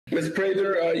Ms.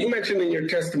 Prather, you mentioned in your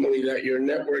testimony that your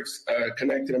networks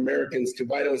connected Americans to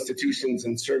vital institutions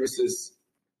and services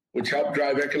which help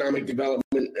drive economic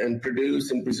development and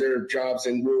produce and preserve jobs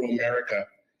in rural America.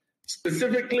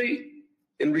 Specifically,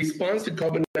 in response to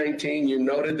COVID-19, you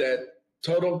noted that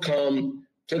TotalComm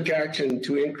took action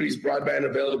to increase broadband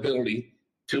availability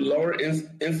to lower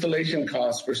installation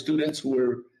costs for students who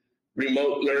were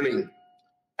remote learning.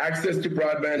 Access to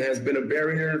broadband has been a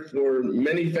barrier for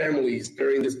many families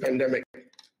during this pandemic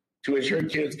to ensure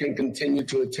kids can continue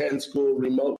to attend school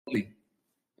remotely.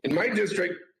 In my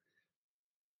district,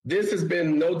 this has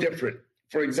been no different.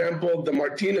 For example, the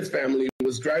Martinez family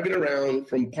was driving around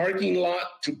from parking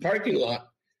lot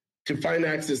to find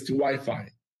access to Wi-Fi.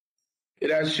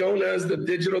 It has shown us the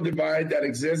digital divide that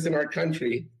exists in our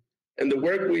country and the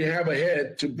work we have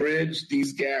ahead to bridge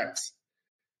these gaps.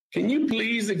 Can you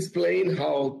please explain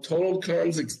how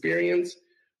TotalComm's experience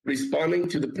responding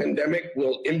to the pandemic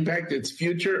will impact its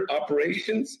future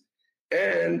operations,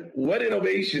 and what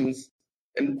innovations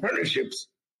and partnerships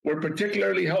were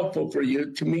particularly helpful for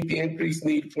you to meet the increased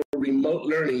need for remote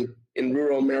learning in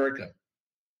rural America?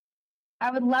 I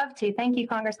would love to. Thank you,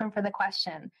 Congressman, for the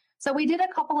question. So we did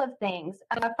a couple of things.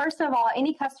 First of all,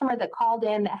 any customer that called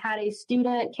in that had a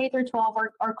student, K through 12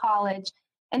 or college,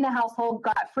 in the household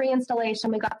got free installation.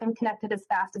 We got them connected as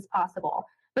fast as possible.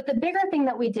 But the bigger thing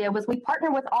that we did was we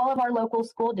partnered with all of our local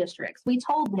school districts. We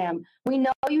told them, we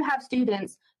know you have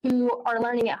students who are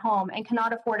learning at home and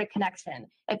cannot afford a connection.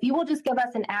 If you will just give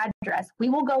us an address, we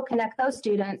will go connect those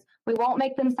students. We won't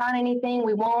make them sign anything.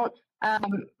 We won't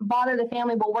bother the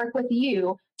family. We'll work with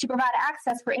you to provide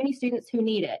access for any students who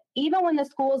need it. Even when the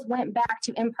schools went back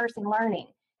to in-person learning,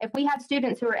 if we had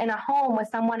students who were in a home with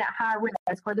someone at high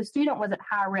risk or the student was at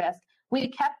high risk, we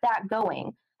kept that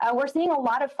going. We're seeing a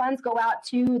lot of funds go out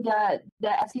to the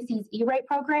FCC's E-rate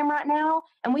program right now,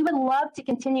 and we would love to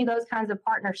continue those kinds of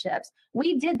partnerships.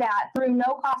 We did that through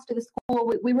no cost to the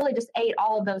school. We really just ate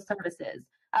all of those services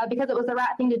because it was the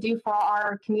right thing to do for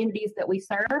our communities that we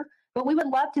serve. But we would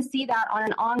love to see that on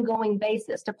an ongoing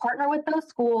basis, to partner with those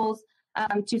schools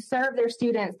to serve their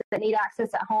students that need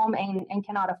access at home and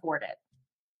cannot afford it.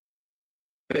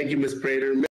 Thank you, Ms. Prater.